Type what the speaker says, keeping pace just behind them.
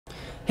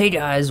Hey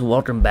guys,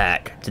 welcome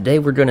back. Today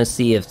we're going to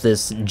see if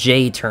this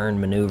J-turn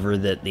maneuver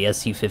that the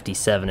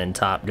Su-57 and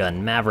Top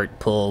Gun Maverick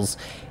pulls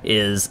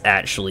is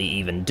actually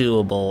even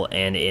doable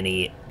and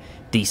any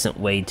decent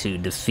way to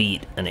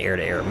defeat an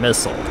air-to-air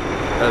missile.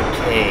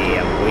 Okay,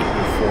 I'm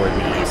waiting for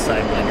the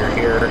Sidewinder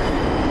here,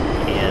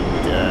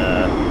 and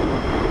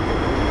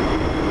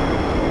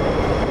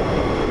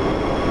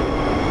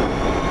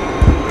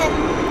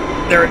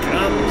there it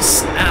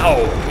comes!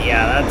 Ow!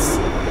 Yeah, that's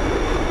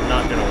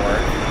not gonna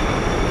work.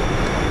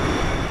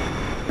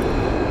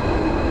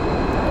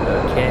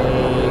 Okay,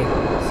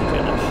 is he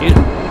gonna shoot?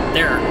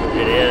 There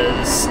it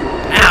is.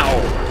 Ow!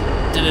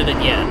 Did it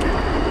again.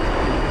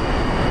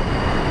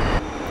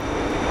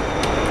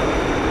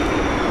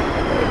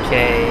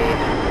 Okay.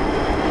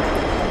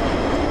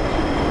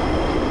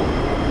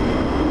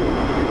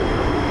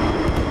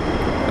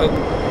 Oh.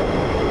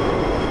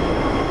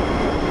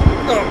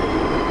 Oh.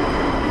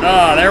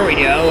 Ah, there we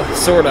go.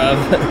 Sort of.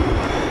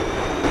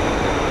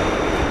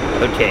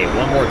 Okay,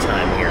 one more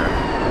time here.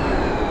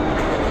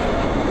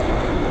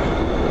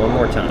 One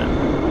more time.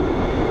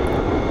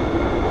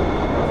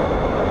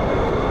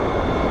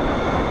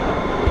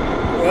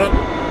 Whoop.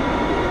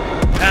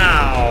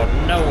 Ow,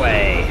 no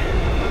way.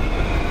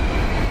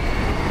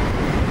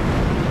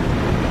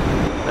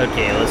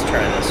 Okay, let's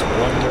try this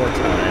one more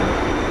time.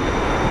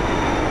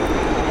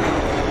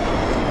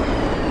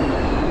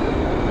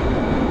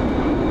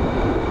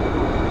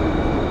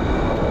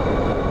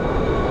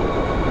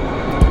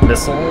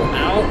 Missile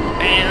out,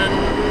 and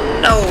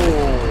no!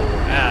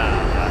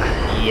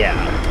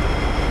 Yeah.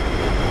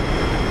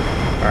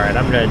 Alright,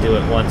 I'm gonna do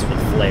it once with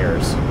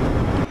flares.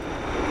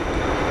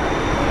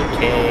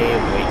 Okay,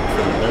 waiting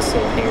for the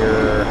missile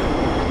here.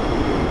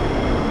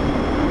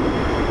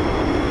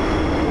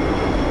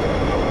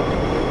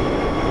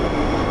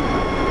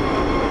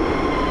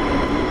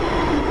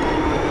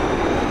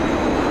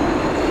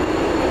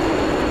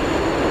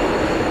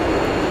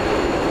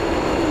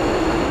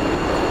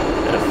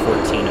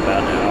 F-14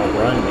 about to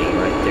outrun me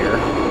right there.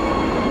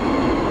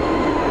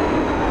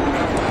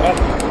 Oh.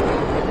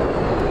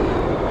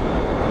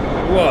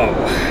 Whoa,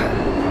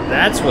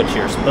 that's what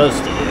you're supposed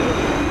to do.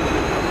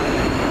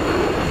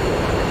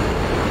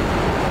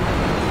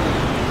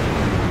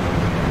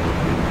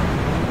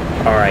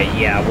 Alright,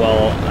 yeah,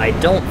 well, I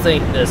don't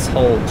think this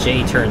whole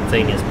J-turn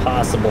thing is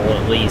possible,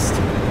 at least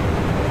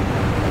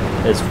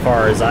as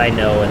far as I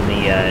know in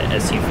the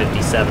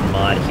Su-57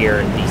 mod here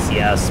in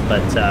DCS,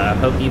 but I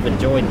hope you've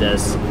enjoyed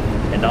this,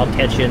 and I'll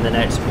catch you in the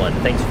next one.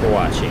 Thanks for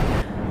watching.